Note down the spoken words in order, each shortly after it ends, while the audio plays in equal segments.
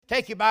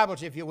take your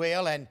Bibles, if you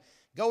will, and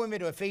go with me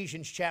to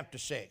Ephesians chapter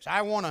 6.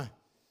 I want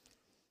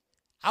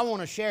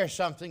to share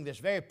something that's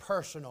very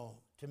personal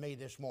to me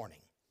this morning.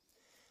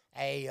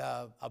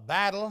 A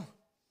battle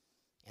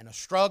and a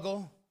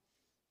struggle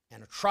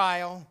and a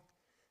trial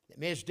that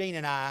Ms. Dean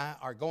and I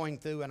are going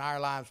through in our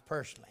lives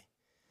personally.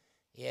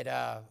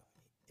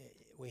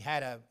 We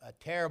had a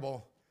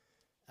terrible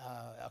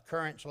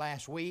occurrence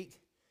last week,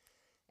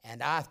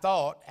 and I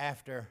thought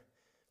after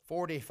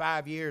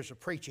 45 years of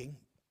preaching,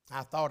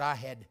 I thought I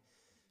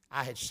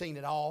had seen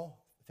it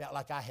all, felt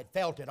like I had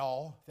felt it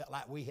all, felt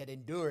like we had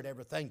endured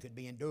everything could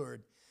be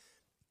endured.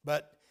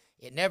 But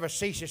it never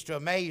ceases to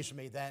amaze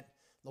me that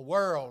the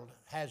world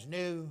has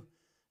new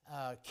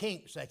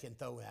kinks they can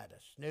throw at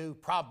us, new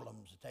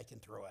problems that they can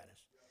throw at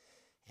us.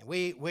 And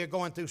we're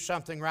going through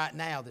something right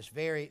now that's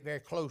very, very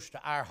close to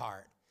our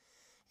heart.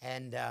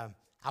 And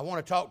I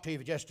want to talk to you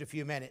for just a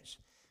few minutes.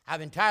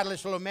 I've entitled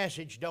this little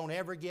message, Don't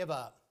Ever Give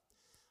Up.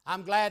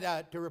 I'm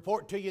glad to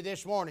report to you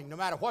this morning, no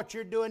matter what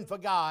you're doing for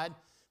God,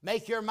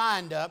 make your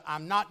mind up,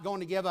 I'm not going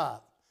to give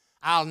up.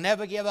 I'll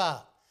never give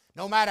up.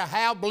 No matter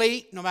how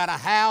bleak, no matter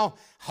how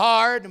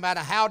hard, no matter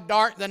how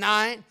dark the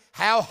night,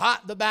 how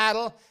hot the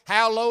battle,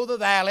 how low the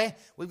valley,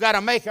 we've got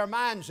to make our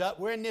minds up.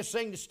 We're in this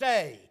thing to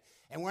stay.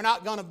 And we're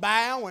not going to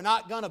bow, we're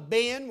not going to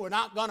bend, we're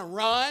not going to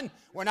run,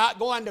 we're not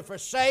going to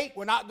forsake,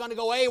 we're not going to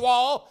go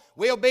AWOL.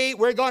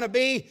 We're going to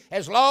be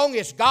as long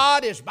as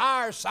God is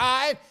by our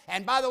side.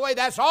 And by the way,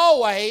 that's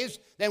always,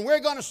 then we're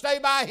going to stay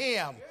by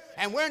Him.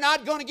 And we're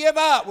not going to give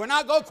up. We're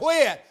not going to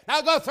quit.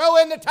 Not going to throw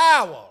in the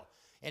towel.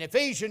 In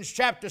Ephesians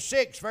chapter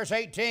 6, verse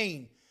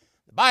 18,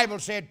 the Bible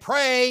said,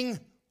 praying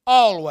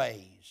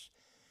always.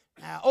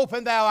 Now,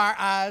 open thou our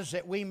eyes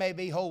that we may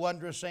behold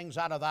wondrous things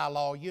out of thy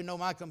law. You know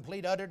my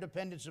complete, utter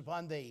dependence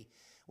upon thee.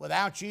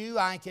 Without you,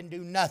 I can do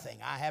nothing.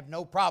 I have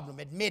no problem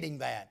admitting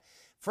that.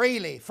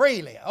 Freely,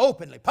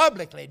 openly,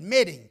 publicly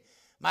admitting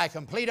my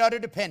complete, utter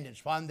dependence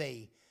upon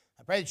thee.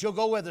 I pray that you'll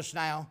go with us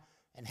now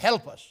and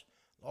help us.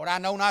 Lord, I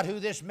know not who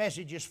this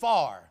message is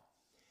for.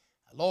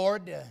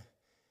 Lord,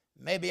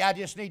 maybe I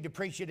just need to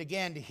preach it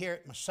again to hear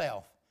it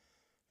myself.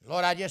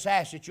 Lord, I just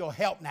ask that you'll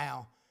help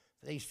now.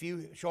 For these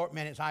few short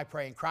minutes, I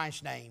pray in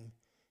Christ's name,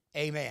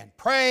 amen.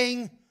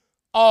 Praying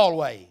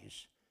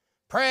always,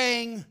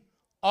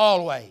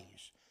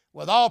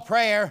 with all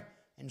prayer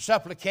and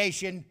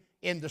supplication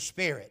in the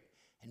Spirit,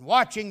 and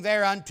watching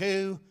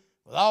thereunto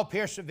with all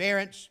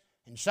perseverance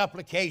and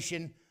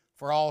supplication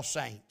for all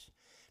saints.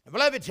 Now,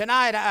 beloved,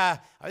 tonight,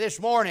 or this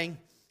morning,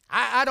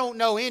 I don't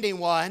know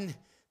anyone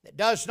that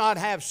does not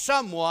have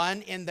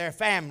someone in their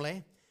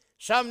family,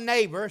 some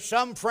neighbor,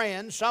 some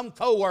friend, some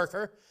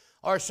co-worker,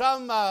 or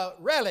some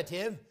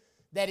relative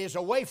that is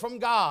away from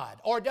God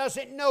or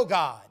doesn't know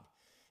God.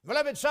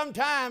 Beloved,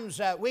 sometimes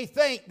we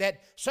think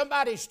that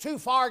somebody's too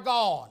far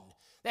gone,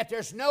 that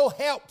there's no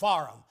help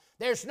for them,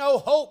 there's no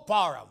hope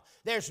for them,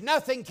 there's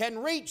nothing can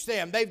reach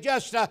them. They've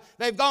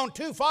gone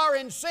too far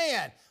in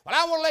sin. Well,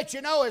 I want to let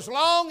you know, as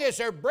long as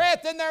there's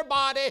breath in their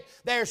body,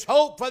 there's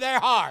hope for their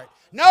heart.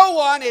 No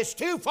one is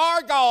too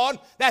far gone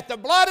that the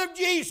blood of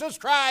Jesus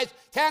Christ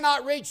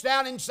cannot reach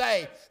down and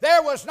save.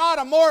 There was not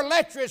a more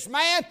lecherous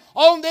man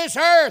on this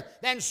earth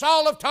than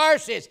Saul of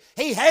Tarsus.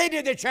 He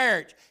hated the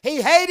church.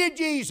 He hated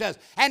Jesus,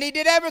 and he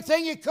did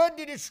everything he could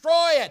to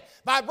destroy it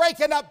by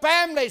breaking up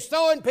families,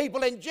 throwing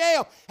people in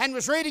jail, and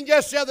was reading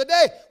just the other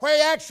day where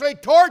he actually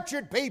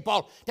tortured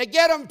people to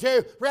get them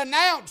to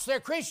renounce their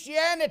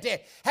Christianity.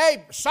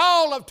 Hey,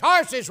 Saul of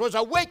Tarsus was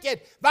a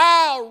wicked,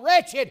 vile,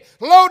 wretched,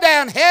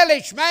 low-down,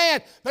 hellish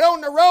man, but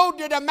on the road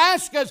to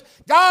Damascus,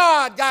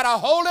 God got a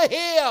hold of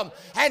him,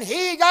 and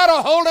he got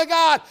a hold of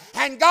God,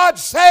 and God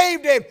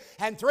saved him.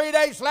 And 3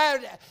 days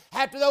later,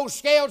 after those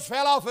scales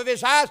fell off of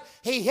his eyes,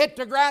 he hit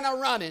the ground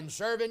a-running,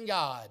 serving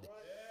God.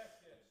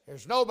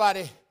 There's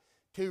nobody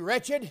too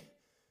wretched.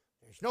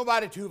 There's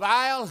nobody too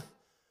vile.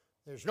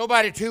 There's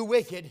nobody too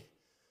wicked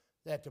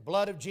that the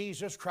blood of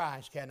Jesus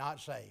Christ cannot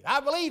save.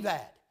 I believe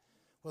that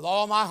with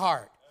all my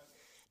heart.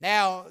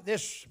 Now,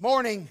 this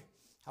morning,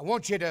 I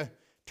want you to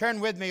turn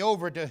with me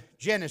over to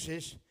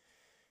Genesis,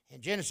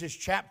 in Genesis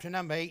chapter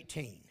number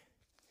 18.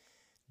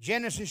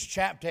 Genesis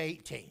chapter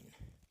 18.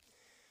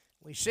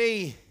 We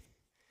see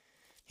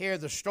here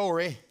the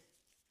story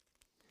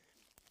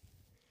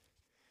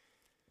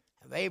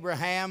of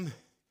Abraham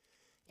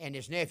and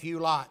his nephew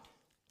Lot.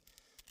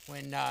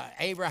 When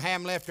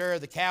Abraham left Ur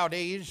of the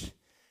Chaldees,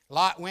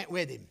 Lot went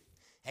with him.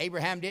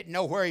 Abraham didn't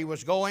know where he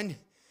was going,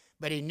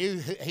 but he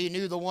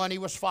knew the one he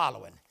was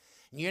following.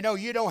 And you know,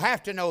 you don't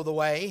have to know the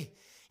way,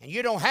 and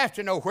you don't have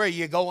to know where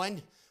you're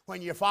going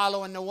when you're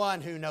following the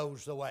one who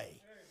knows the way.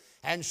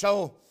 And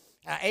so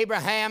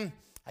Abraham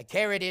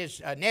carried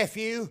his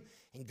nephew,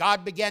 and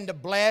God began to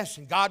bless,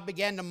 and God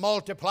began to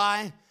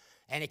multiply.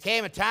 And it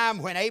came a time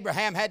when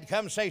Abraham had to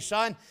come and say,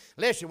 son,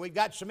 listen, we've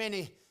got so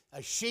many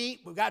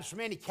sheep, we've got so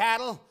many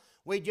cattle,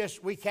 we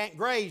can't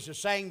graze the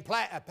same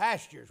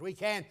pastures. We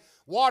can't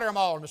water them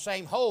all in the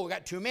same hole. We've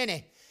got too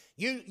many.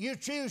 You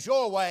choose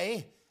your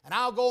way, and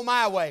I'll go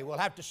my way. We'll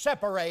have to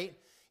separate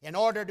in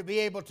order to be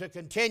able to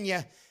continue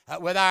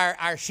with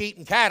our sheep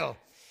and cattle.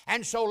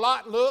 And so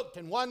Lot looked,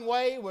 and one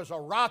way was a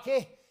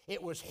rocky,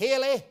 it was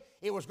hilly,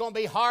 it was going to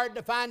be hard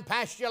to find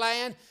pasture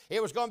land,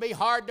 it was going to be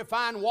hard to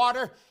find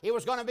water, it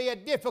was going to be a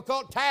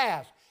difficult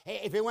task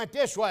if he went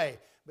this way.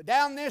 But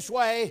down this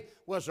way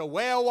was the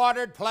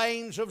well-watered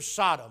plains of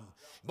Sodom.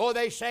 Boy,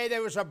 they say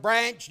there was a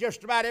branch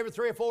just about every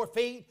 3 or 4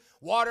 feet,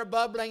 water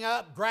bubbling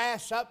up,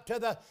 grass up to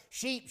the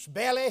sheep's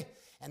belly.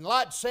 And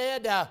Lot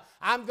said,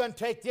 I'm going to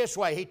take this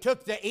way. He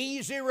took the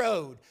easy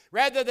road.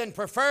 Rather than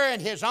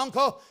preferring his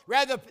uncle,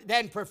 rather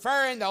than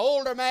preferring the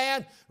older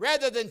man,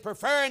 rather than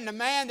preferring the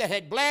man that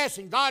had blessed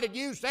and God had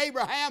used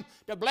Abraham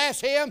to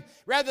bless him,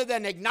 rather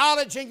than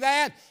acknowledging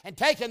that and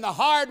taking the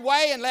hard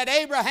way and let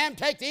Abraham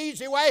take the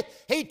easy way,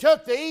 he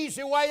took the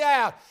easy way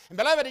out. And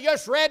beloved, I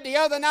just read the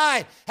other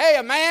night, hey,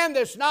 a man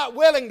that's not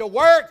willing to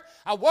work,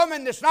 a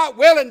woman that's not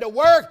willing to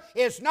work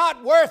is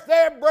not worth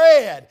their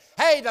bread.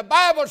 Hey, the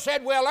Bible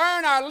said we'll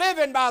earn our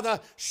living by the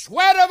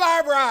sweat of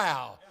our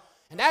brow.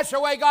 And that's the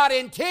way God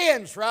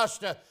intends for us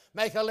to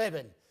make a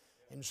living.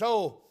 And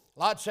so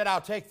Lot said, I'll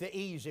take the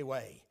easy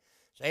way.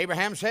 So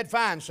Abraham said,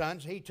 fine,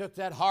 sons. He took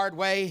that hard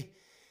way.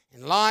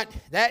 And Lot,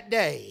 that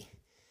day,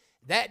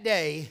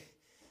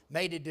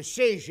 made a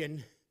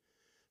decision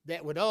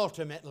that would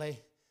ultimately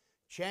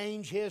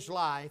change his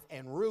life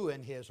and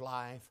ruin his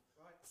life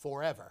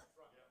forever.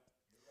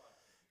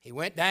 He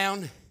went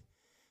down,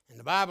 and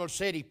the Bible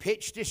said he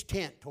pitched his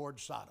tent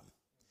towards Sodom.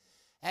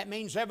 That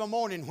means every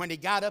morning when he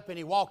got up and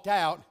he walked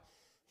out,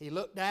 he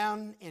looked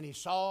down and he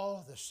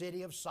saw the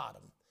city of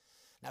Sodom.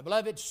 Now,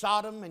 beloved,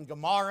 Sodom and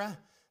Gomorrah,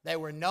 they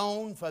were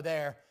known for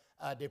their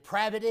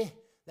depravity.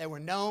 They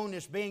were known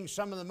as being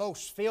some of the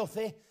most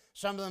filthy,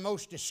 some of the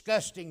most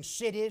disgusting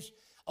cities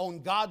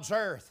on God's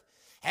earth.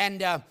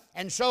 And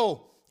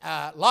so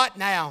Lot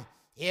now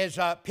is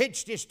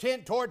pitched his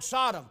tent towards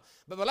Sodom.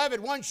 But beloved,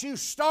 once you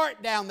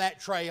start down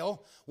that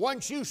trail,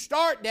 once you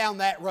start down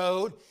that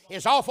road,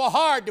 it's awful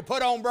hard to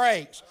put on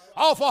brakes.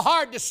 Awful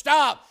hard to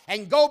stop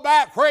and go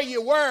back where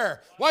you were.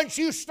 Once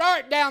you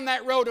start down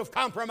that road of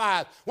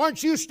compromise,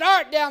 once you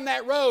start down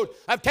that road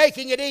of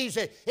taking it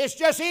easy, it's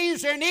just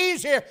easier and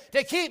easier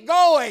to keep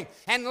going.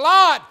 And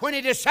Lot, when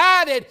he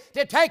decided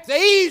to take the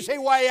easy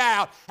way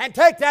out and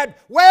take that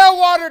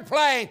well-watered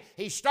plain,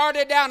 he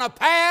started down a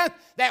path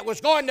that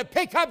was going to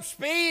pick up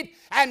speed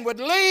and would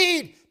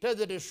lead to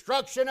the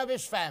destruction of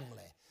his family.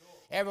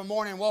 Every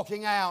morning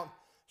walking out,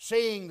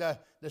 seeing the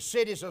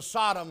cities of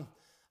Sodom,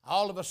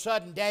 all of a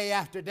sudden, day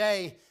after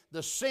day,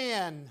 the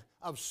sin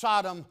of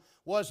Sodom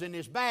wasn't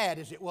as bad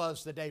as it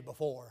was the day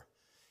before.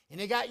 And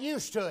he got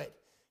used to it.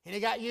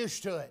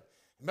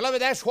 And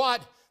beloved, that's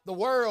what the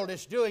world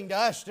is doing to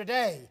us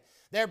today.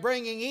 They're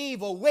bringing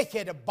evil,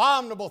 wicked,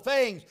 abominable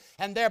things,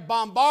 and they're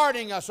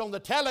bombarding us on the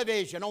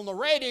television, on the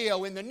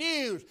radio, in the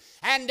news,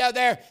 and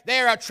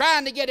they're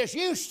trying to get us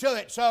used to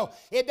it so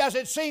it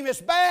doesn't seem as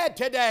bad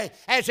today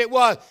as it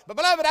was. But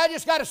beloved, I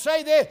just got to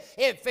say this,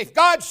 if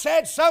God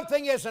said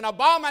something is an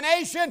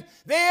abomination,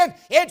 then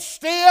it's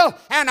still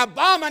an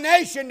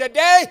abomination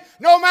today,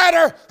 no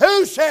matter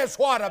who says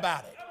what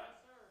about it.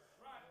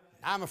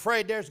 I'm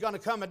afraid there's going to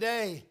come a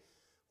day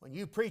when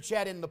you preach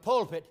that in the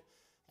pulpit,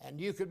 and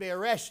you could be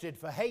arrested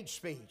for hate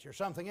speech or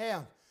something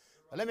else.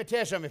 But let me tell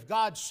you something. If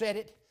God said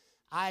it,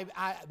 I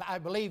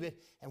believe it.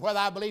 And whether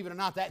I believe it or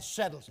not, that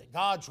settles it.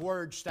 God's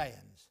word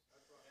stands.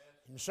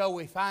 And so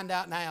we find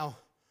out now,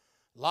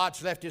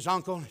 Lot's left his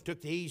uncle,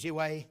 took the easy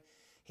way.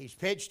 He's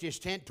pitched his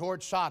tent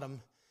towards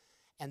Sodom.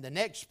 And the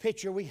next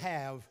picture we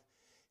have,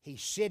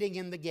 he's sitting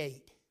in the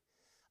gate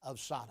of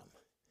Sodom.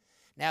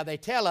 Now they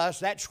tell us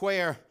that's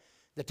where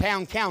the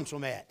town council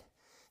met.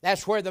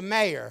 That's where the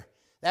mayor,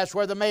 that's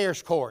where the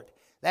mayor's court.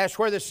 That's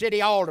where the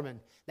city aldermen,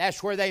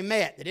 that's where they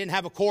met. They didn't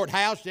have a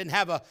courthouse, didn't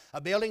have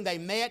a building. They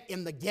met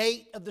in the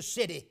gate of the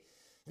city.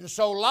 And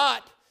so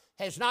Lot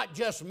has not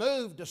just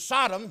moved to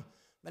Sodom,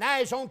 but now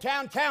he's on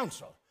town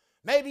council.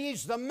 Maybe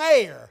he's the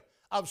mayor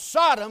of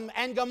Sodom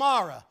and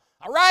Gomorrah,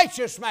 a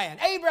righteous man,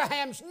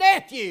 Abraham's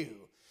nephew.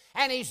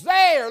 And he's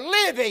there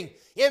living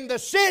in the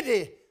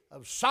city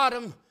of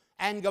Sodom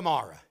and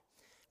Gomorrah.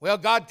 Well,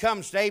 God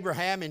comes to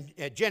Abraham in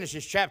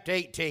Genesis chapter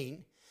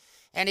 18,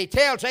 and he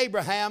tells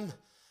Abraham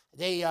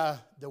the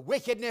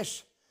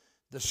wickedness,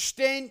 the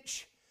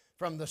stench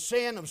from the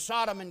sin of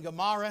Sodom and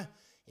Gomorrah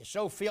is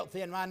so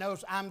filthy in my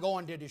nose, I'm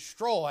going to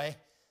destroy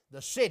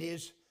the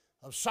cities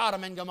of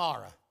Sodom and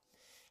Gomorrah.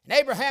 And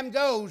Abraham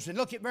goes, and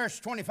look at verse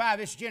 25,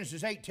 this is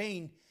Genesis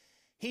 18.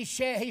 He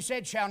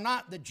said, shall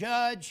not the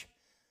judge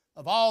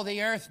of all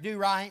the earth do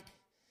right?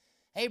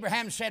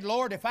 Abraham said,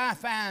 Lord, if I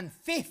find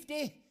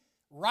 50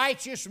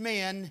 righteous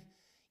men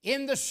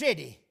in the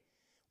city,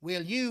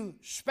 will you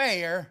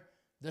spare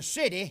the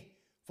city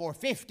for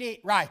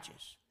 50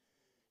 righteous?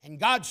 And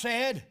God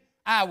said,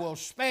 I will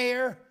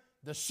spare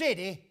the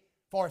city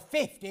for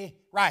 50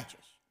 righteous.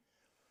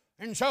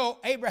 And so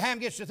Abraham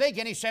gets to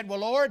thinking, he said, well,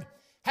 Lord,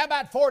 how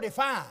about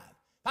 45?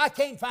 If I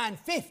can't find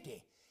 50,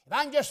 if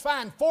I can just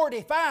find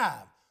 45,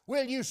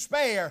 will you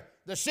spare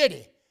the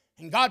city?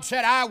 And God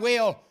said, I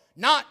will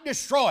not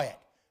destroy it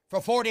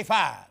for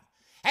 45.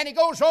 And he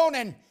goes on,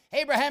 and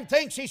Abraham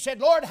thinks, he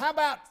said, Lord, how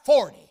about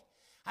 40?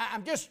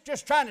 I'm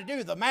just trying to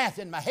do the math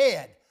in my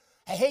head.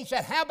 He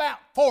said, how about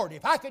 40?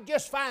 If I could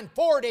just find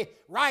 40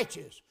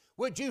 righteous,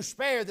 would you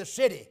spare the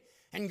city?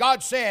 And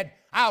God said,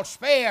 I'll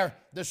spare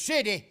the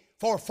city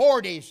for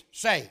 40's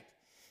sake.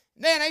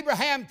 Then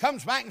Abraham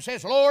comes back and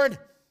says, Lord,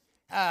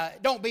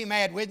 don't be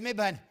mad with me,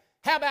 but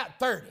how about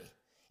 30?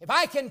 If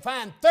I can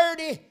find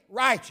 30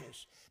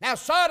 righteous. Now,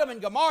 Sodom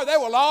and Gomorrah, they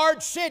were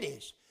large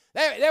cities.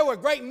 There were a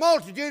great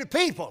multitude of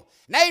people.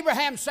 And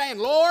Abraham's saying,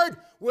 Lord,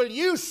 will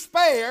you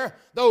spare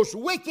those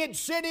wicked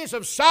cities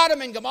of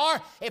Sodom and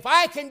Gomorrah if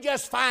I can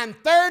just find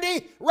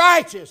 30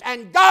 righteous?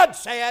 And God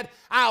said,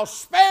 I'll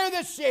spare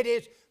the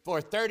cities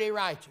for 30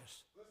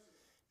 righteous.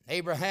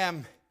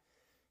 Abraham,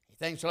 he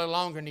thinks a little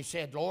longer and he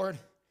said, Lord,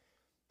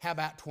 how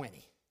about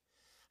 20?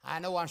 I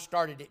know I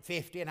started at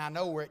 50 and I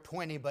know we're at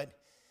 20, but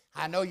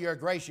I know you're a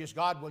gracious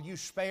God. Will you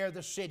spare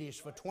the cities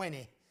for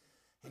 20?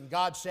 And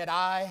God said,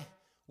 I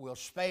will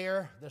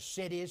spare the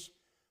cities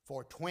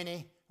for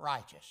 20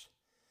 righteous.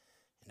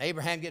 And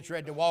Abraham gets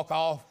ready to walk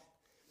off.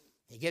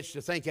 He gets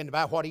to thinking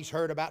about what he's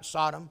heard about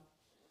Sodom,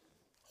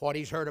 what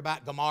he's heard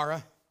about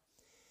Gomorrah,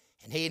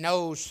 and he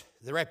knows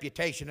the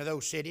reputation of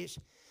those cities.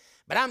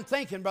 But I'm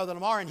thinking, Brother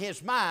Lamar, in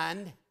his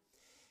mind,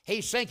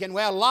 he's thinking,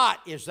 well, Lot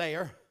is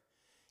there,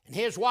 and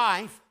his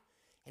wife,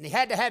 and he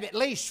had to have at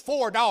least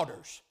 4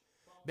 daughters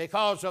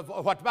because of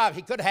what the Bible,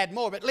 he could have had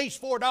more, but at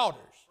least 4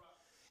 daughters.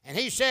 And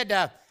he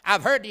said,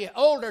 I've heard the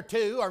older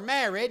 2 are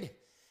married,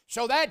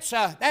 so that's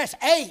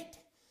 8.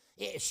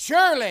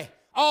 Surely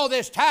all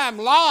this time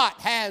Lot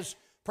has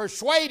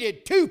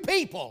persuaded 2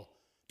 people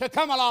to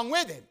come along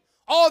with him.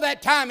 All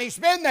that time he's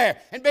been there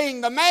and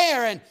being the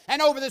mayor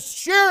and over this,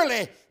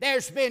 surely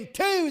there's been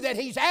 2 that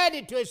he's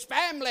added to his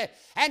family.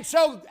 And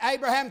so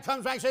Abraham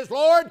comes back and says,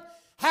 Lord,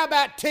 how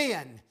about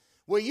 10?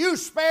 Will you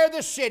spare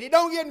the city?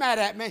 Don't get mad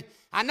at me.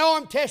 I know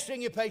I'm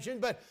testing your patience,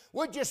 but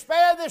would you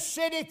spare the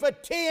city for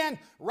 10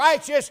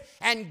 righteous?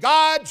 And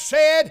God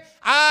said,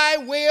 I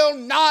will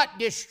not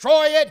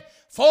destroy it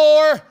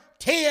for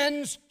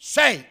 10's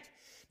sake.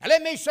 Now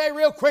let me say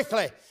real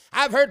quickly,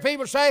 I've heard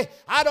people say,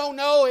 I don't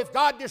know if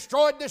God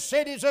destroyed the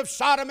cities of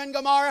Sodom and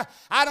Gomorrah.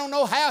 I don't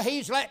know how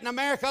He's letting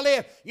America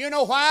live. You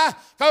know why?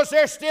 Because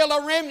there's still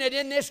a remnant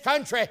in this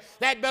country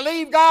that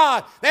believe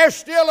God. There's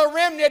still a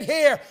remnant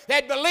here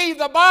that believe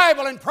the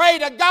Bible and pray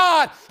to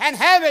God and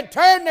haven't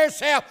turned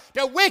themselves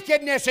to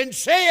wickedness and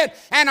sin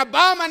and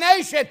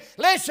abomination.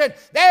 Listen,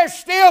 there's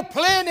still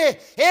plenty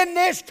in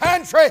this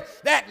country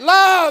that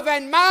love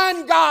and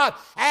mind God.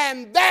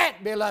 And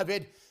that,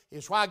 beloved,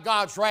 is why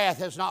God's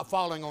wrath is not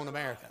falling on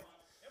America.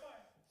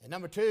 And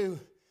number 2,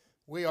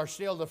 we are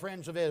still the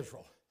friends of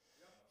Israel.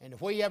 And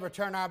if we ever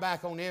turn our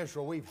back on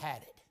Israel, we've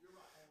had it.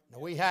 Now,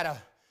 we had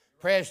a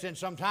president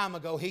some time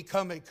ago, he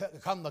come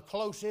the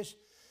closest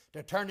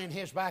to turning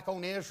his back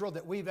on Israel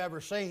that we've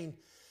ever seen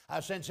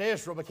since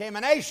Israel became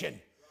a nation.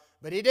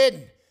 But he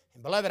didn't.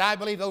 And beloved, I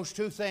believe those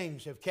 2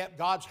 things have kept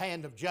God's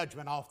hand of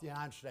judgment off the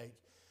United States.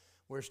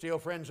 We're still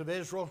friends of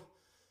Israel,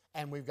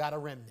 and we've got a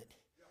remnant.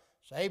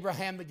 So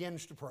Abraham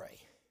begins to pray.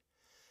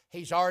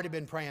 He's already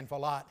been praying for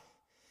Lot.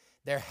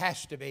 There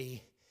has to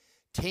be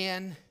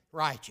 10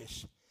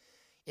 righteous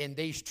in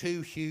these 2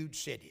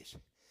 huge cities.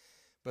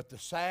 But the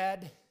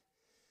sad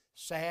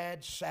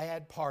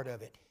part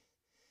of it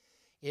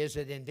is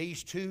that in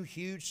these 2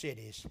 huge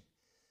cities,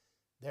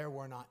 there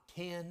were not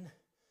 10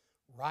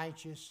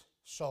 righteous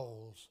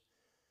souls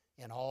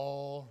in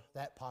all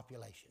that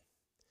population.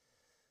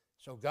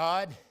 So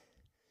God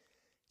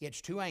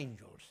gets 2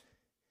 angels.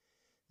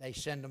 They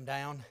send them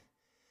down.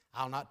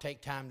 I'll not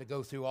take time to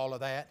go through all of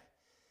that.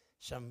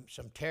 Some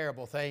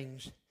terrible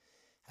things.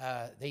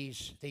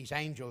 These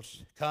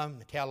angels come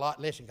and tell Lot,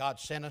 listen, God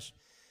sent us.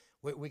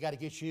 We got to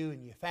get you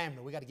and your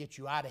family. We got to get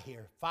you out of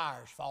here.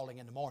 Fire's falling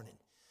in the morning.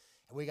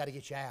 And we got to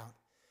get you out.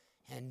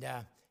 And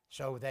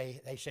so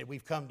they said,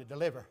 we've come to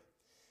deliver.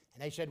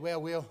 And they said,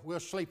 well, we'll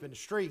sleep in the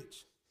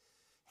streets.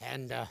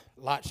 And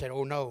Lot said,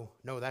 oh, no,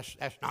 that's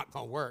not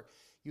going to work.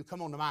 You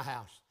come on to my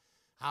house.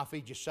 I'll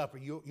feed you supper.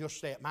 You'll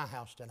stay at my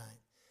house tonight.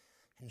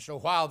 And so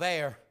while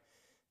there,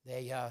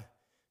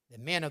 the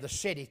men of the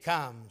city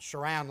come and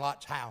surround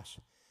Lot's house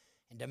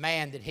and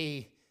demand that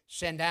he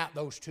send out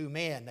those 2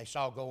 men they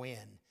saw go in.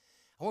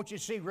 I want you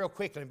to see real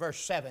quickly in verse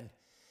 7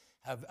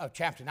 of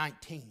chapter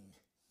 19.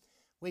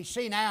 We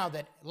see now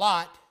that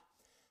Lot,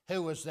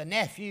 who was the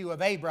nephew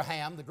of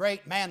Abraham, the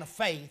great man of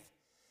faith,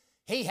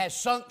 he has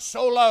sunk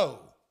so low.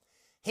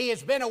 He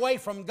has been away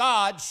from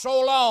God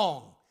so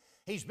long.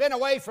 He's been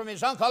away from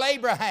his uncle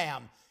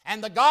Abraham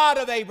and the God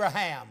of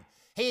Abraham.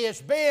 He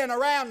has been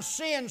around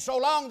sin so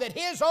long that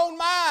his own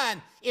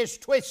mind is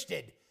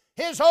twisted.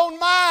 His own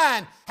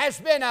mind has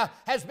been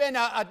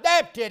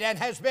adapted and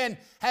has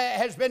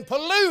been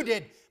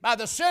polluted by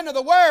the sin of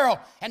the world.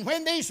 And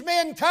when these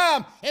men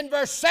come, in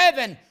verse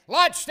 7,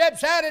 Lot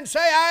steps out and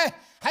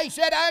he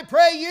said, I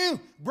pray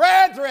you,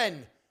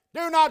 brethren,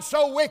 do not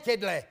so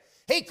wickedly.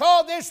 He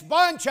called this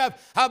bunch of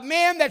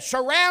men that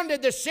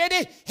surrounded the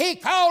city, he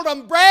called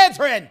them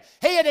brethren.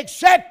 He had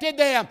accepted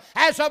them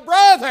as a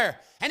brother.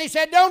 And he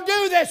said, don't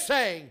do this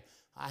thing.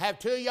 I have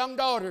 2 young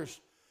daughters.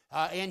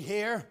 in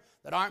here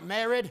that aren't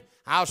married,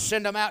 I'll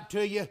send them out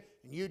to you,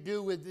 and you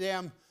do with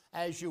them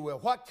as you will.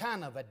 What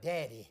kind of a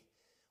daddy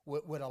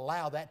would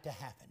allow that to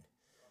happen?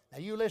 Now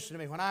you listen to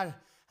me.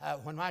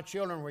 When my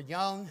children were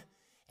young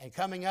and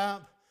coming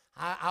up,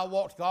 I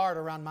walked guard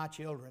around my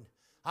children.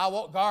 I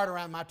walked guard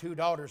around my 2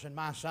 daughters and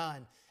my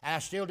son, and I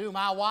still do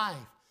my wife.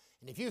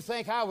 And if you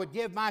think I would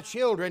give my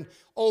children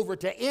over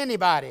to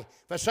anybody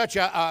for such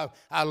a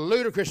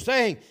ludicrous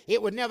thing,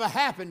 it would never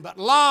happen. But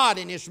Lot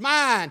in his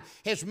mind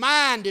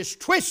is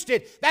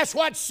twisted. That's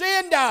what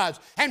sin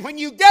does. And when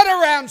you get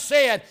around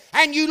sin,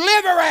 and you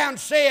live around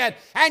sin,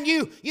 and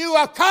you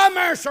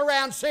commerce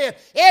around sin,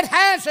 it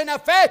has an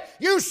effect.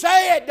 You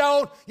say it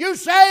don't. You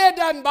say it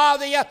doesn't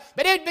bother you,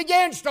 but it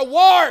begins to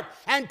warp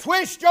and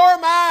twist your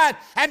mind.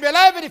 And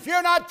beloved, if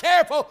you're not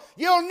careful,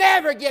 you'll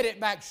never get it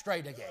back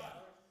straight again.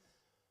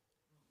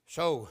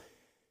 So,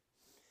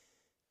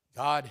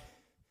 God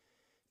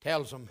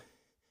tells them,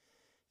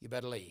 you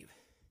better leave.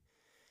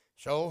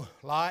 So,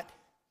 Lot,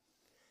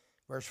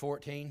 verse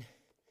 14,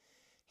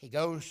 he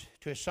goes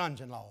to his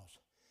sons-in-laws,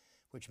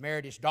 which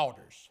married his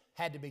daughters.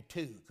 Had to be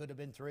 2. Could have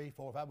been 3,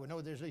 4, 5. We know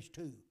there's at least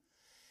 2.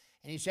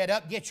 And he said,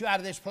 up, get you out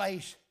of this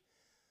place,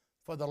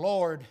 for the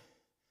Lord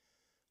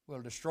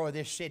will destroy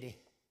this city.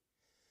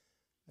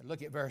 And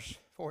look at verse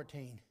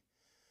 14.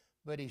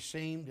 But he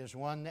seemed as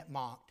one that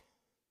mocked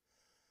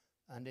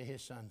unto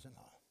his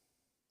sons-in-law.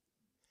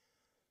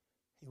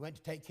 He went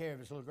to take care of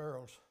his little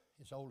girls,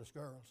 his oldest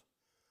girls,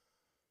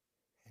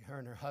 and her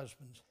and her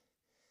husbands.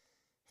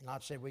 And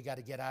Lot said, we got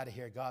to get out of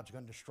here. God's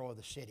going to destroy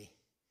the city.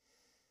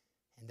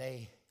 And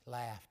they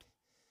laughed.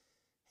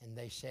 And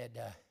they said,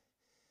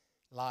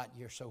 Lot,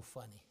 you're so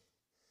funny.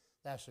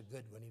 That's a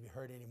good one. Have you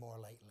heard any more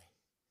lately?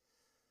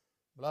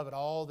 Beloved,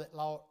 all that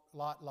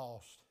Lot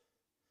lost,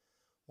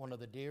 one of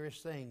the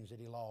dearest things that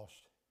he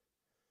lost,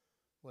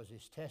 was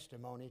his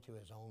testimony to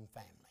his own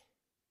family.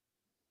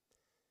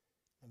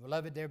 And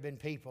beloved, there have been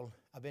people,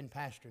 I've been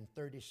pastoring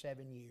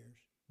 37 years,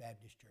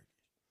 Baptist churches.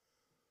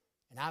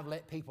 And I've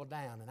let people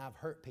down, and I've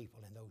hurt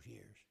people in those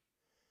years.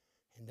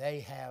 And they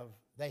have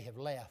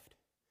left.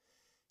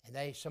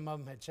 And some of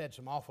them had said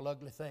some awful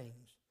ugly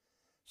things.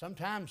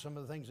 Sometimes some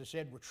of the things they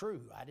said were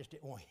true. I just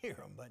didn't want to hear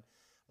them. But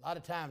a lot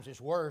of times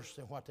it's worse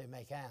than what they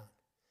make out.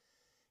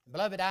 And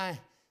beloved, I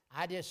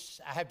have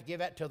to give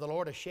that to the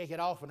Lord to shake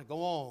it off and to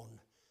go on.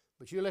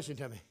 But you listen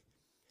to me.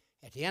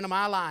 At the end of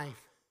my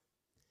life,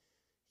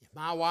 if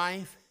my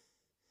wife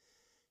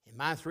and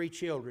my 3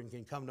 children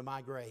can come to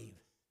my grave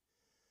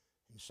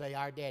and say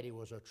our daddy he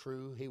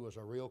was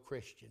a real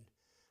Christian,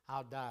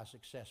 I'll die a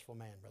successful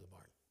man, Brother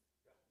Barton.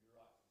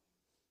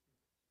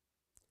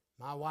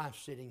 My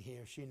wife's sitting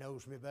here. She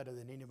knows me better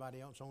than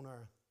anybody else on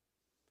earth.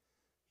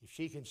 If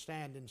she can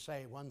stand and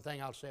say, one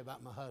thing I'll say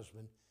about my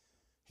husband,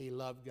 he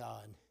loved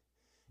God,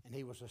 and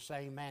he was the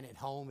same man at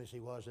home as he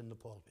was in the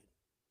pulpit.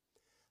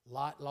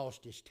 Lot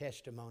lost his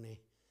testimony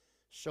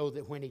so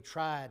that when he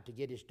tried to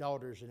get his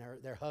daughters and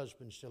their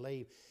husbands to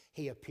leave,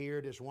 he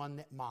appeared as one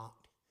that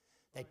mocked.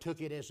 They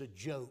took it as a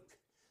joke.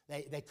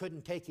 They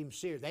couldn't take him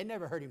serious. They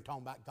never heard him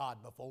talking about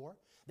God before.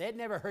 They had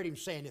never heard him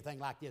say anything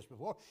like this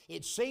before.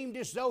 It seemed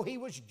as though he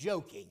was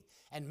joking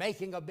and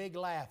making a big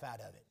laugh out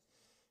of it.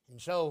 And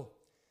so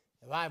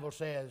the Bible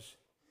says,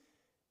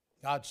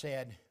 God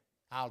said,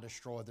 I'll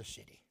destroy the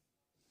city.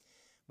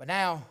 But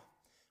now,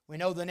 we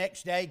know the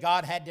next day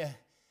the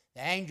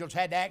angels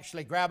had to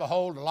actually grab a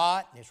hold of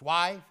Lot and his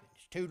wife and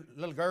his 2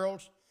 little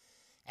girls,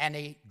 and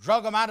he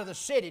drug them out of the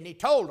city, and he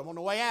told them on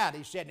the way out,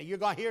 he said, now you're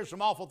going to hear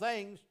some awful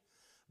things,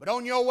 but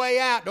on your way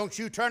out, don't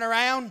you turn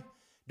around,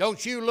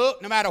 don't you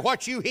look, no matter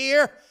what you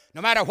hear,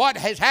 no matter what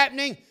is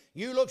happening,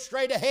 you look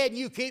straight ahead and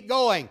you keep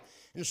going.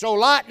 And so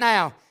Lot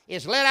now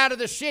is led out of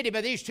the city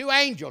by these 2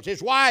 angels,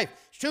 his wife,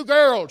 his 2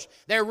 girls.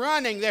 They're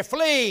running, they're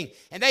fleeing,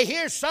 and they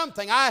hear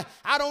something. I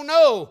don't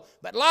know,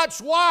 but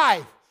Lot's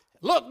wife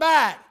looked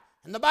back,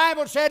 and the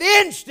Bible said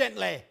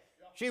instantly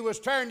she was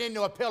turned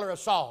into a pillar of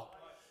salt.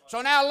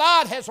 So now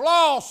Lot has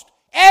lost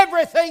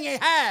everything he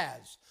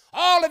has.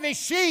 All of his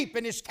sheep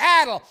and his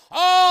cattle,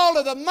 all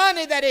of the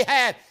money that he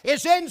had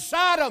is in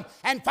Sodom,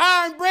 and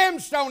fire and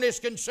brimstone is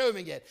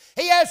consuming it.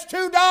 He has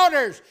 2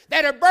 daughters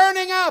that are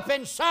burning up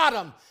in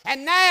Sodom,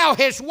 and now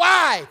his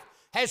wife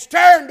has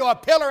turned to a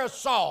pillar of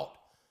salt.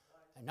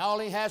 And all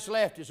he has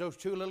left is those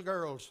 2 little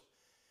girls.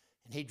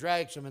 And he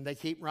drags them, and they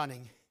keep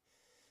running.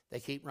 They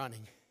keep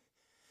running.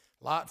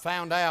 Lot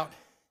found out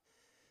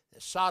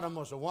that Sodom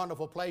was a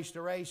wonderful place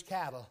to raise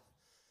cattle,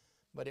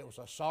 but it was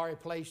a sorry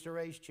place to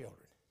raise children.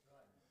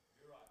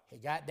 He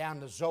got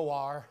down to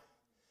Zoar,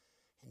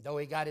 and though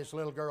he got his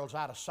little girls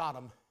out of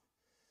Sodom,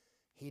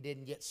 he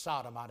didn't get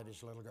Sodom out of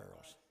his little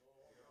girls.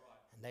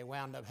 And they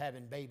wound up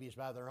having babies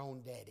by their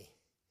own daddy,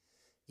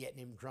 getting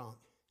him drunk.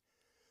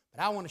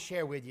 But I want to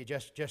share with you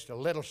just a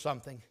little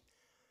something,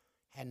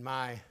 and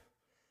my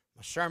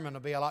sermon will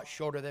be a lot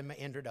shorter than my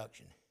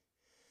introduction.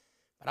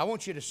 But I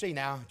want you to see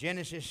now,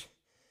 Genesis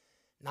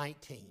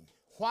 19.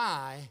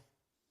 Why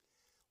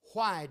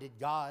did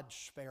God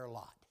spare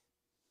Lot?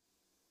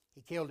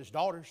 He killed his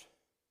daughters.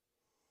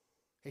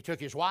 He took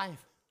his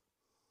wife.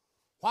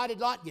 Why did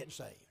Lot get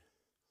saved?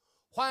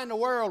 Why in the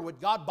world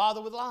would God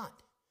bother with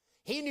Lot?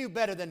 He knew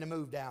better than to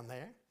move down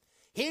there.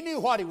 He knew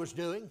what he was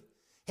doing.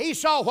 He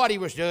saw what he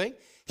was doing.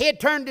 He had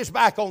turned his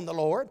back on the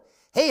Lord.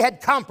 He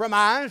had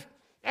compromised,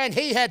 and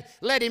he had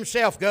let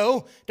himself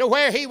go to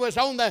where he was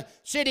on the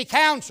city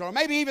council, or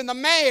maybe even the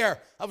mayor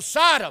of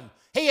Sodom.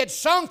 He had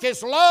sunk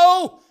as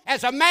low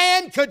as a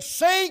man could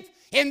sink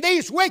in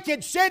these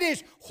wicked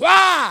cities.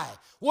 Why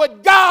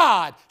would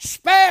God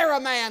spare a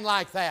man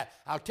like that?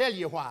 I'll tell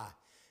you why.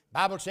 The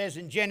Bible says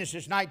in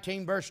Genesis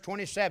 19, verse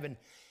 27,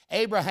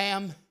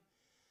 Abraham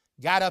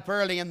got up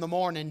early in the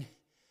morning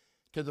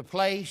to the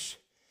place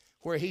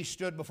where he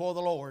stood before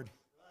the Lord.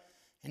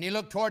 And he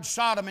looked toward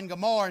Sodom and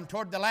Gomorrah and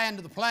toward the land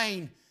of the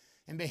plain,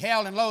 and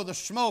beheld, and lo, the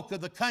smoke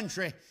of the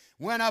country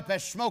went up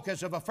as smoke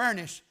as of a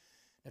furnace.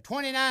 The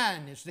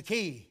 29 is the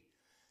key.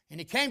 And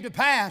it came to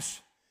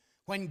pass,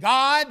 when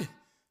God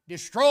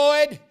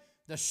destroyed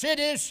the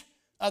cities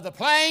of the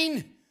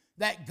plain,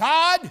 that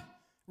God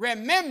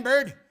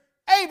remembered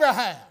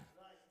Abraham.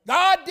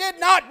 God did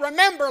not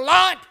remember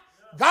Lot.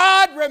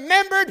 God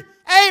remembered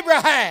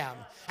Abraham.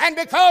 And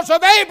because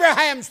of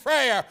Abraham's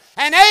prayer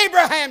and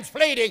Abraham's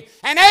pleading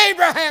and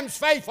Abraham's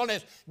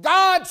faithfulness,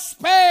 God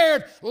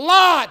spared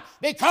Lot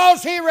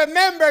because he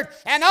remembered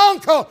an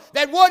uncle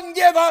that wouldn't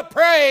give up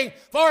praying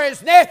for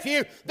his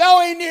nephew,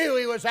 though he knew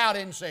he was out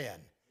in sin.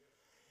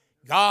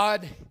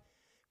 God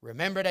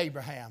remembered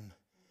Abraham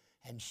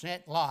and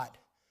sent Lot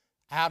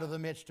out of the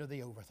midst of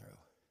the overthrow.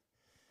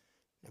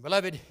 Now,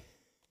 beloved,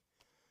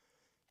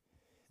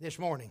 this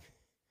morning,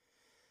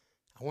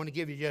 I want to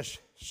give you just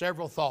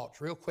several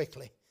thoughts real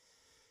quickly.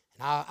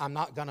 And I'm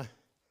not gonna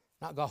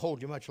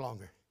hold you much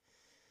longer.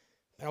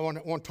 But I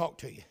want to talk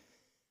to you.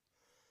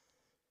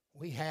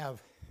 We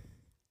have,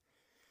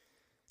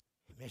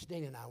 Miss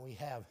Dean and we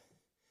have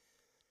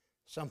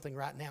something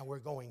right now we're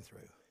going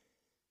through.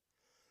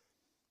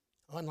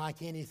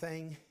 Unlike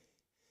anything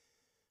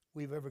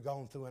we've ever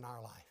gone through in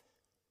our life.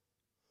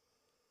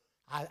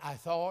 I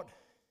thought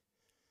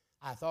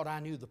I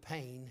knew the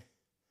pain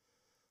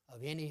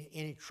of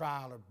any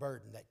trial or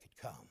burden that could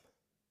come.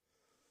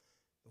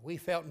 We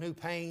felt new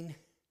pain,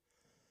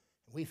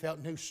 we felt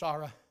new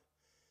sorrow,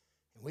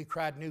 and we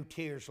cried new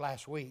tears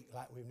last week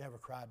like we've never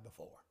cried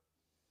before.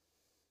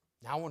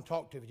 Now I want to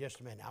talk to you for just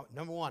a minute. Now,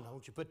 number one, I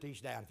want you to put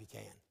these down if you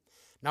can.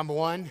 Number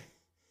one,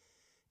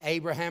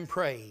 Abraham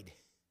prayed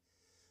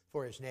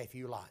for his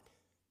nephew Lot.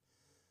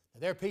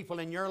 Now, there are people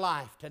in your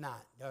life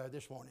tonight,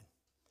 this morning.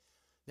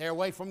 They're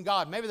away from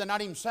God. Maybe they're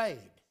not even saved.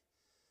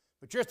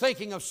 But you're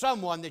thinking of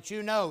someone that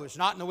you know is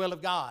not in the will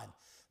of God.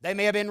 They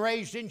may have been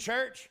raised in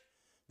church.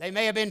 They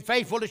may have been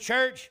faithful to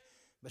church.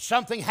 But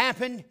something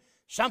happened.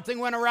 Something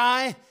went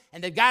awry.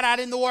 And they got out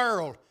in the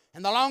world.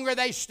 And the longer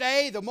they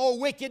stay, the more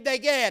wicked they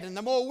get. And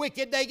the more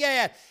wicked they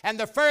get. And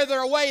the further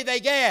away they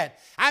get.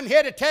 I'm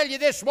here to tell you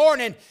this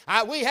morning,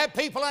 we have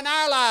people in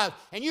our lives.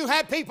 And you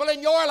have people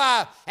in your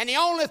life. And the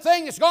only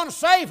thing that's going to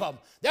save them,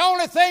 the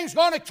only thing that's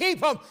going to keep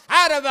them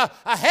out of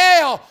a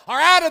hell or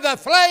out of the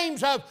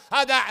flames of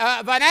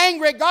an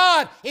angry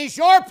God is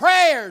your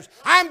prayers.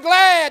 I'm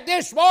glad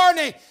this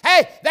morning,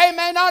 hey, they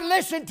may not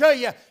listen to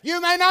you. You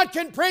may not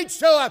can preach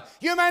to them.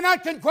 You may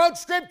not can quote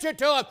scripture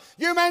to them.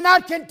 You may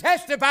not can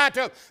testify to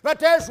them. But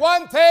there's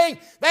one thing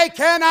they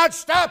cannot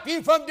stop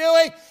you from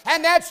doing,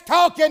 and that's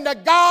talking to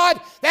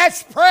God.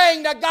 That's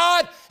praying to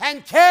God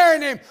and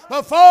carrying Him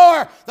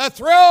before the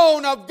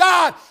throne of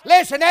God.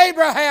 Listen,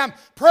 Abraham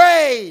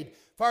prayed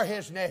for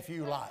his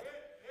nephew Lot.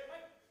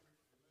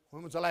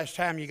 When was the last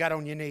time you got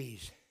on your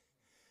knees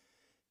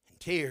in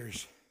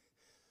tears?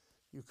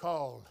 You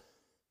called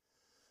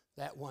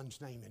that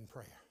one's name in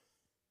prayer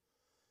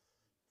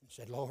and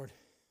said, Lord,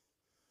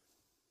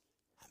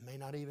 I may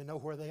not even know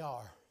where they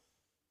are.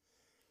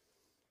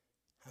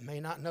 I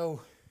may not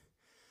know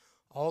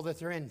all that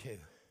they're into.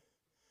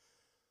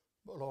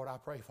 But Lord, I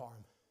pray for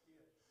them.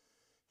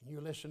 And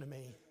you listen to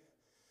me.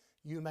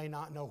 You may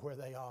not know where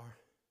they are.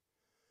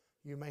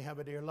 You may have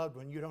a dear loved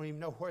one. You don't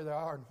even know where they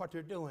are and what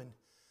they're doing.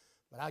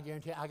 But I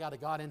guarantee you, I got a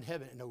God in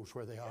heaven that knows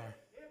where they are.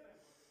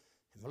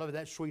 And beloved,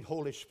 that sweet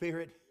Holy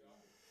Spirit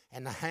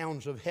and the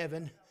hounds of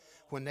heaven,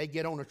 when they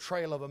get on a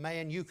trail of a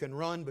man, you can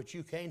run, but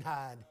you can't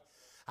hide.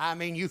 I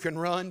mean, you can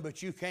run,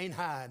 but you can't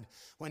hide.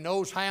 When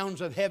those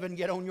hounds of heaven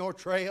get on your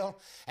trail,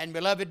 and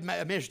beloved,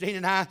 Miss Dean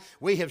and I,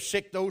 we have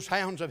sicked those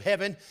hounds of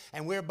heaven,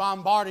 and we're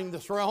bombarding the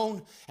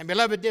throne. And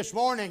beloved, this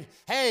morning,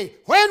 hey,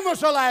 when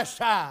was the last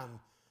time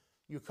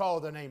you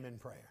called their name in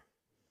prayer?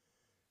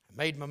 I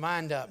made my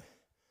mind up.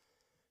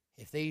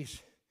 If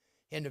these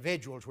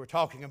individuals we're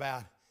talking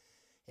about,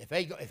 if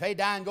they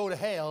die and go to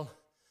hell,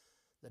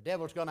 the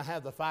devil's going to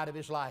have the fight of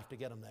his life to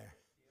get them there.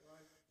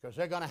 Because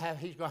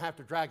he's going to have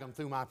to drag them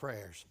through my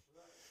prayers.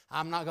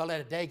 I'm not going to let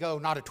a day go,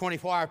 not a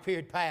 24-hour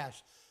period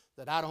pass,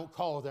 that I don't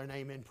call their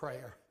name in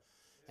prayer.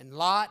 And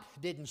Lot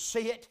didn't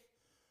see it.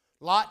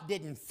 Lot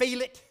didn't feel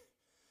it.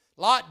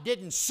 Lot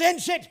didn't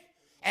sense it.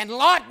 And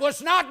Lot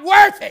was not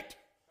worth it.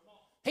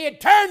 He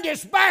had turned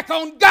his back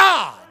on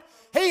God.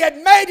 He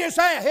had made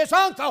his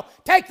uncle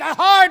take the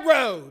hard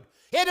road.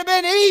 It'd have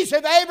been easy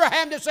for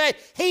Abraham to say,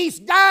 he's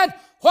got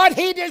what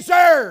he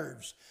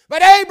deserves.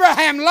 But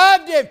Abraham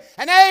loved him,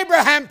 and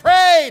Abraham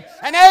prayed,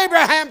 and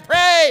Abraham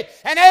prayed,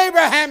 and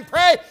Abraham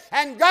prayed,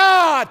 and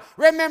God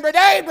remembered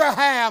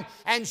Abraham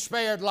and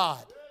spared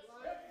Lot.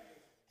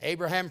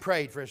 Abraham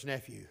prayed for his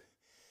nephew.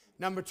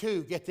 Number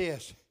two, get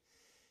this.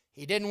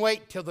 He didn't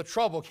wait till the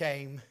trouble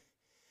came.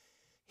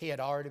 He had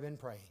already been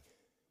praying.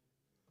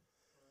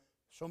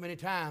 So many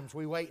times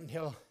we wait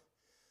until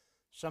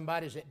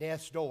somebody's at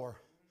death's door.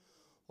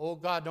 Oh,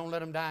 God, don't let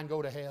them die and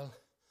go to hell.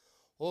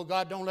 Oh,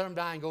 God, don't let them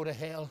die and go to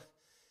hell.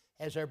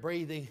 As their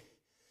breathing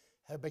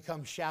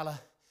becomes shallow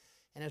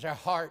and as our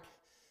heart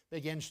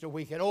begins to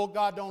weaken. Oh,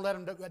 God, don't let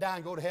them die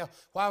and go to hell.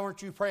 Why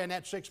weren't you praying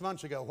that 6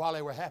 months ago while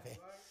they were happy?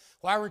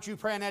 Why weren't you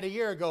praying that a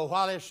year ago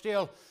while there's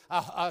still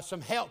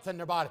some health in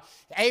their body?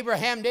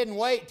 Abraham didn't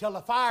wait till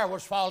the fire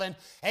was falling.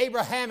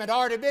 Abraham had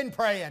already been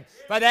praying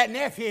for that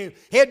nephew.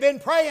 He had been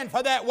praying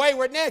for that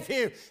wayward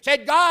nephew.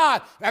 Said,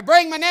 God,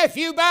 bring my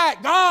nephew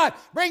back. God,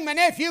 bring my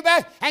nephew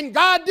back. And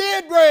God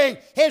did bring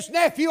his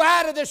nephew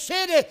out of the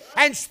city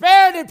and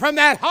spared him from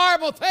that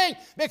horrible thing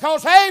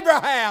because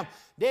Abraham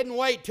didn't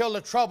wait till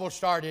the trouble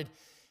started.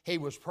 He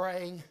was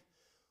praying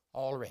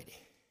already.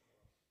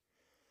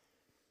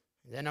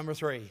 Then number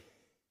three.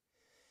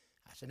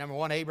 I said, number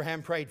one,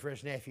 Abraham prayed for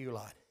his nephew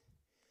Lot.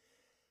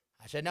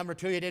 I said, number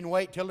two, he didn't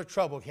wait till the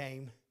trouble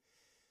came.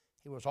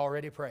 He was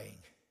already praying.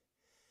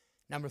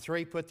 Number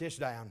three, put this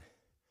down.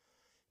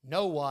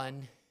 No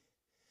one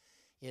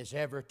is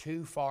ever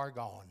too far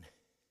gone.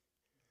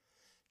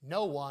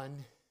 No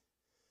one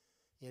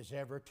is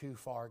ever too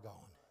far gone.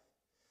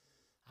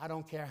 I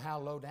don't care how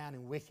low down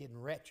and wicked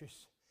and wretched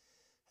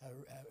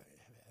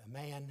a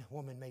man,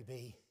 woman may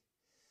be.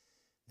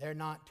 They're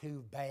not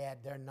too bad.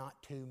 They're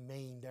not too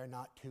mean. They're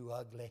not too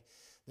ugly.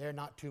 They're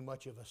not too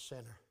much of a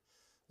sinner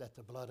that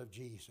the blood of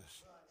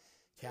Jesus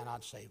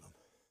cannot save them.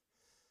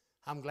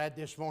 I'm glad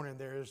this morning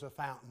there is a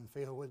fountain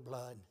filled with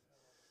blood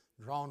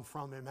drawn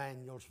from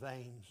Emmanuel's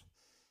veins.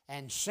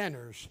 And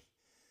sinners,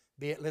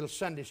 be it little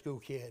Sunday school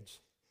kids,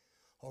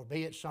 or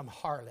be it some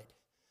harlot,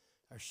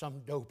 or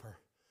some doper,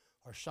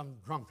 or some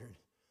drunkard,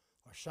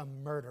 or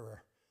some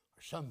murderer,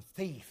 or some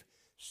thief,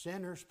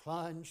 sinners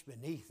plunged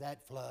beneath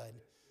that flood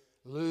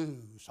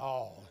lose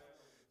all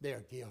their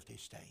guilty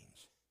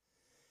stains.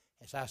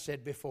 As I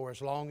said before, as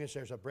long as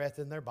there's a breath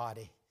in their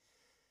body,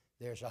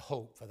 there's a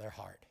hope for their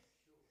heart.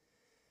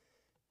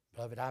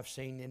 Beloved, I've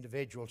seen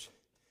individuals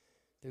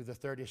through the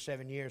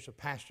 37 years of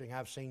pastoring,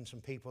 I've seen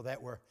some people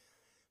that were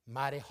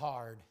mighty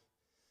hard.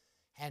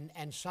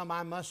 And some,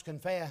 I must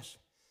confess,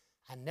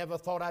 I never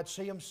thought I'd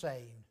see them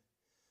saved.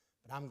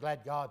 But I'm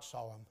glad God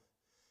saw them.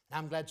 And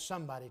I'm glad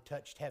somebody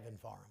touched heaven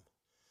for them.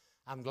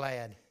 I'm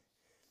glad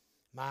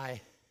my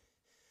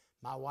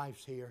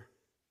wife's here.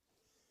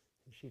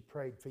 And she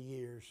prayed for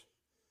years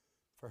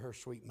for her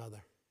sweet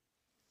mother.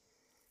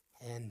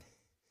 And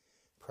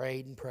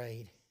prayed and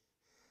prayed.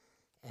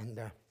 And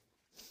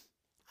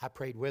I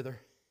prayed with her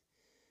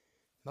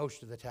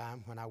most of the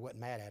time when I wasn't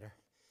mad at her.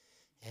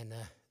 And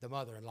the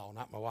mother-in-law,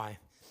 not my wife.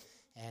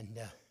 And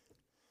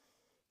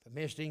but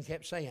Miss Dean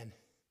kept saying,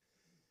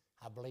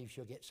 I believe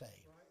she'll get saved.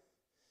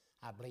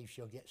 I believe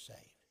she'll get saved.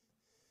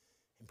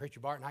 And Preacher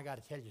Barton, I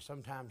got to tell you,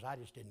 sometimes I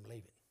just didn't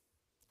believe it.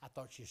 I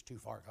thought she was too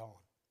far gone.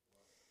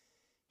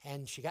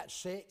 And she got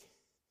sick,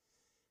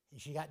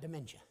 and she got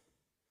dementia.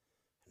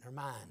 And her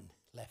mind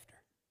left her.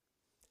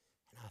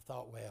 And I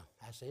thought, well,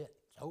 that's it.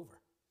 It's over.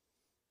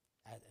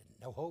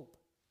 No hope.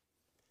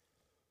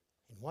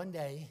 And one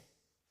day,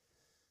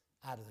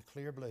 out of the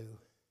clear blue,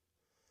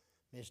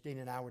 Miss Dean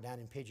and I were down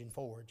in Pigeon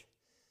Forge.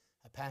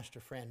 A pastor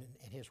friend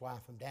and his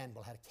wife from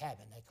Danville had a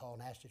cabin. They called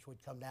and asked us if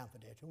we'd come down for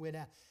dinner. We went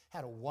down,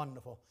 had a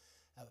wonderful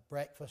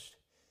breakfast,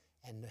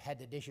 and had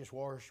the dishes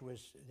washed. It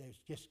was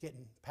just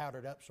getting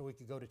powdered up so we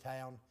could go to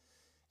town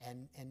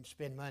and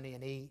spend money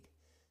and eat,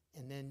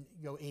 and then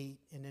go eat,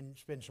 and then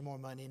spend some more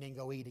money, and then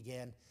go eat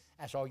again.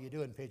 That's all you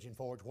do in Pigeon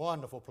Forge.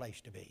 Wonderful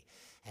place to be.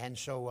 And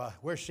so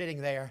we're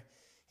sitting there,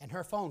 and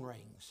her phone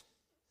rings,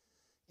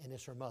 and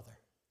it's her mother.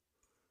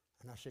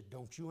 And I said,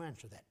 don't you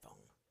answer that phone.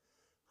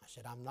 I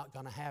said, I'm not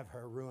going to have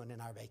her ruining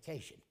our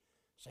vacation,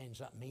 saying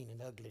something mean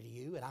and ugly to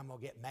you, and I'm going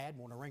to get mad and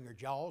want to wring her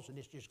jaws, and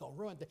it's just going to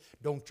ruin it.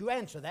 Don't you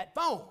answer that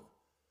phone.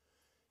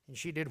 And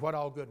she did what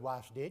all good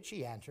wives did.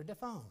 She answered the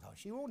phone because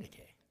she wanted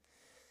to.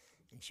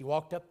 And she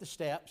walked up the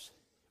steps.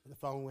 The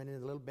phone went in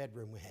the little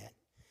bedroom we had.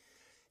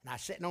 And I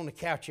was sitting on the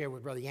couch here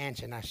with Brother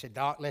Yancey, and I said,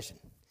 Doc, listen,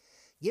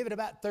 give it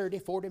about 30,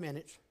 40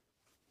 minutes.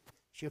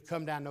 She'll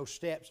come down those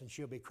steps, and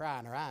she'll be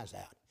crying her eyes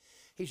out.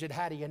 He said,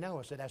 how do you know?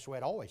 I said, that's the way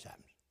it always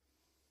happens.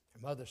 Her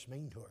mother's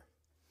mean to her.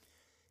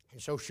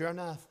 And so sure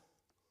enough,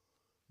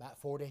 about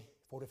 40,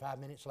 45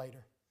 minutes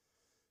later,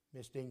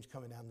 Miss Dean's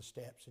coming down the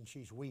steps, and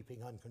she's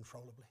weeping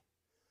uncontrollably.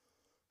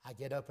 I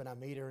get up and I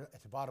meet her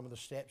at the bottom of the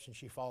steps, and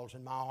she falls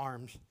in my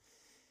arms,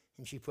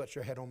 and she puts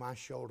her head on my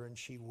shoulder, and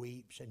she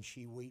weeps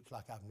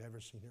like I've never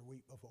seen her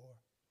weep before.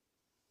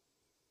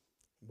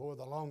 Boy,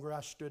 the longer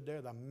I stood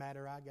there, the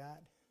madder I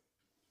got.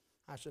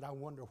 I said, I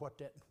wonder what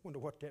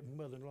that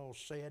mother-in-law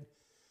said.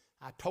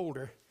 I told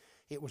her,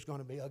 it was going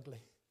to be ugly.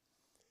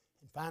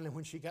 And finally,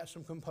 when she got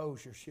some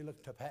composure, she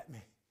looked up at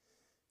me,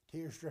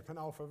 tears dripping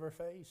off of her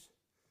face.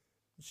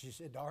 And she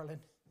said, "Darling,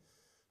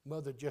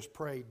 Mother just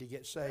prayed to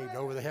get saved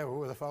over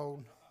the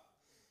phone."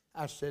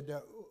 I said,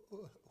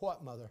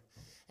 "What mother?"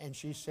 And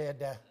she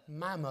said,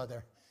 "My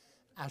mother."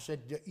 I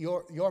said,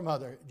 your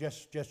mother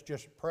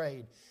just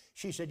prayed."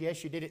 She said, "Yes,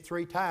 she did it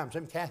 3 times.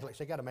 Them Catholics,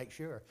 they got to make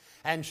sure."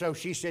 And so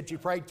she said she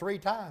prayed 3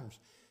 times.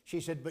 She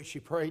said, but she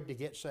prayed to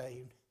get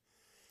saved.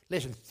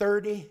 Listen,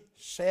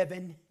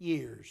 37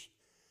 years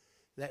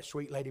that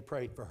sweet lady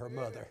prayed for her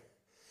mother.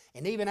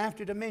 And even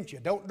after dementia,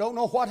 don't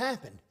know what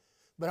happened.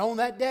 But on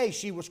that day,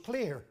 she was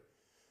clear.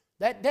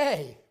 That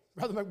day,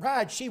 Brother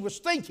McBride, she was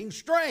thinking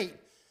straight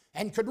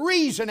and could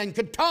reason and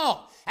could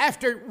talk.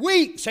 After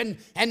weeks and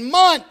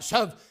months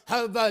of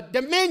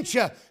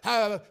dementia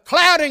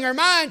clouding her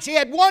mind, she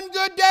had one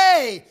good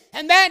day.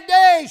 And that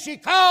day she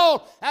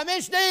called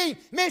Miss Dean.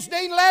 Miss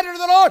Dean led her to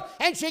the Lord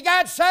and she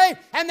got saved.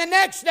 And the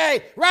next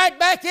day, right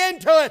back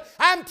into it.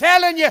 I'm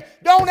telling you,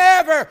 don't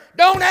ever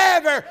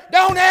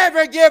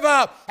give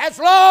up. As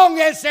long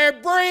as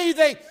they're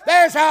breathing,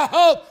 there's a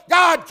hope.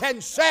 God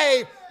can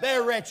save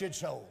their wretched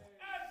soul.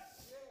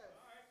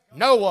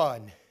 No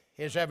one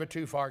is ever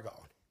too far gone.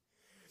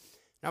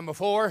 Number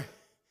 4,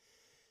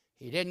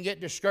 he didn't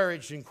get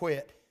discouraged and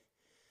quit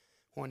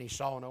when he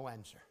saw no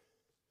answer.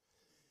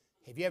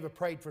 Have you ever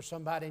prayed for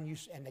somebody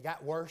and they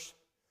got worse?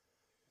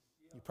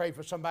 You prayed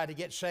for somebody to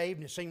get saved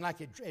and it seemed like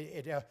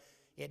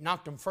it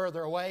knocked them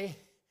further away.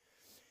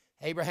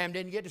 Abraham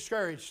didn't get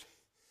discouraged.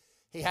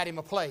 He had him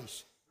a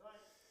place.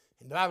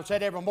 And the Bible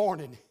said every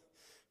morning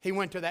he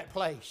went to that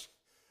place.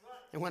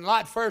 And when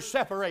Lot first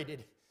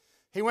separated,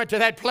 he went to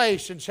that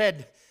place and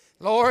said,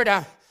 "Lord,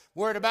 I'm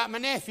worried about my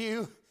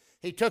nephew."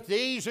 He took the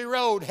easy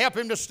road, help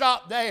him to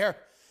stop there.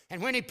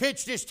 And when he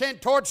pitched his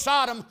tent toward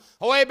Sodom,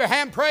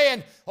 Abraham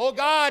praying, "Oh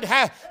God,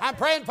 I'm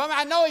praying for him.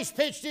 I know he's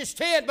pitched his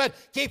tent, but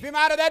keep him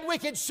out of that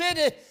wicked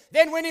city."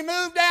 Then when he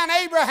moved down,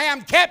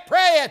 Abraham kept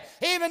praying.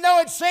 Even though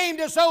it seemed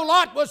as though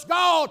Lot was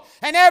gone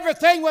and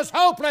everything was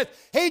hopeless,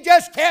 he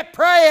just kept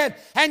praying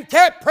and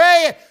kept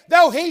praying.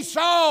 Though he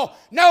saw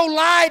no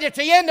light at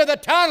the end of the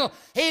tunnel,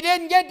 he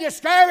didn't get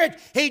discouraged.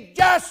 He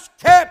just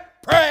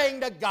kept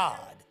praying to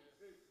God.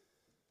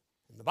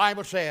 And the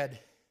Bible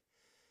said,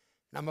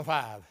 number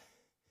 5,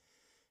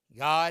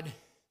 God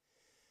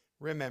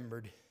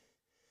remembered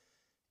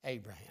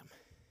Abraham.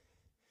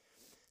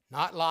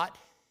 Not Lot,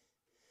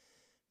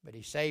 but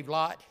he saved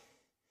Lot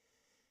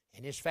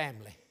and his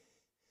family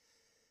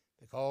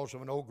because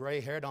of an old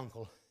gray-haired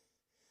uncle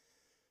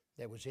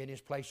that was in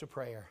his place of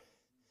prayer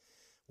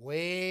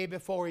way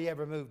before he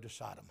ever moved to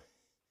Sodom.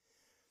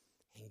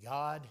 And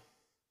God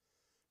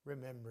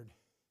remembered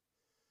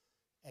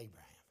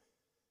Abraham.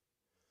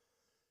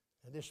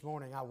 Now this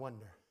morning I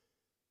wonder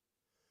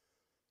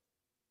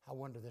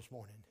this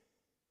morning,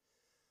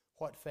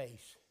 what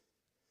face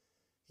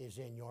is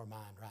in your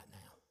mind right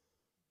now?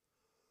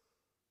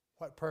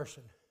 What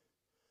person,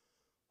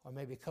 or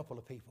maybe a couple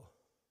of people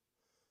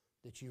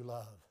that you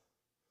love,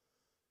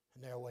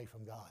 and they're away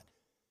from God?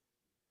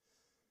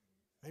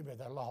 Maybe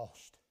they're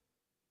lost,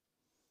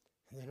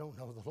 and they don't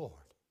know the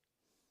Lord.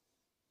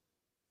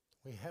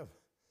 We have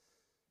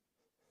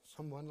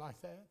someone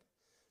like that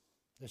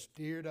that's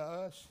dear to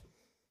us,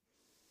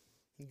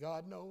 and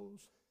God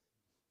knows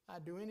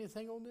I'd do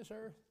anything on this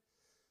earth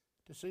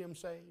to see them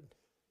saved.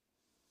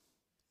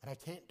 But I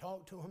can't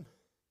talk to them.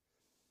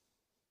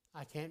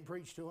 I can't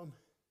preach to them.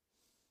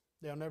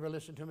 They'll never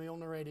listen to me on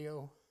the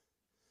radio.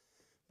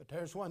 But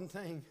there's one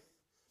thing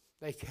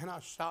they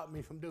cannot stop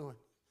me from doing,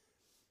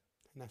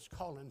 and that's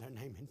calling their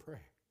name in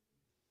prayer.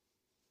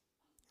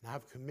 And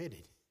I've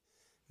committed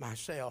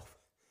myself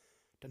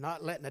to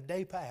not letting a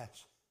day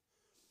pass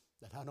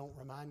that I don't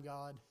remind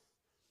God,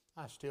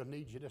 I still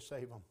need you to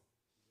save them.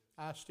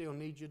 I still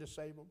need you to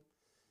save them.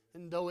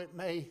 And though it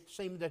may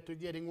seem that they're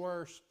getting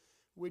worse,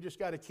 we just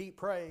got to keep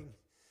praying.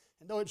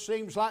 And though it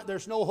seems like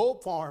there's no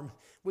hope for them,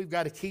 we've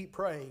got to keep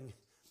praying.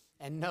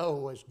 And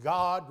know, as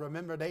God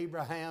remembered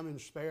Abraham and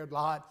spared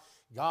Lot,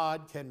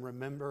 God can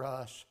remember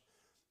us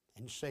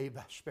and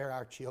spare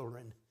our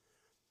children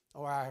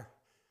or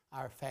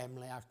our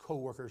family, our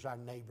co-workers, our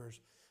neighbors.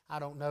 I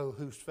don't know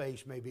whose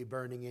face may be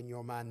burning in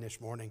your mind this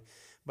morning,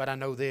 but I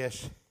know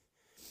this.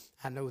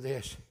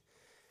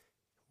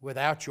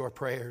 Without your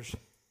prayers,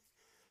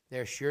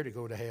 they're sure to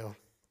go to hell.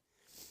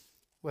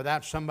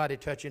 Without somebody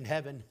touching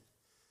heaven,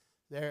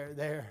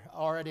 they're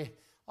already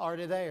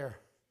there.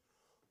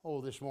 Oh,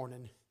 this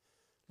morning,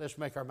 let's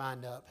make our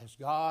mind up. As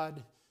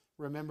God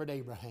remembered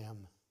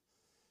Abraham,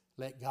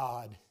 let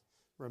God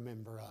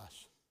remember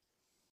us.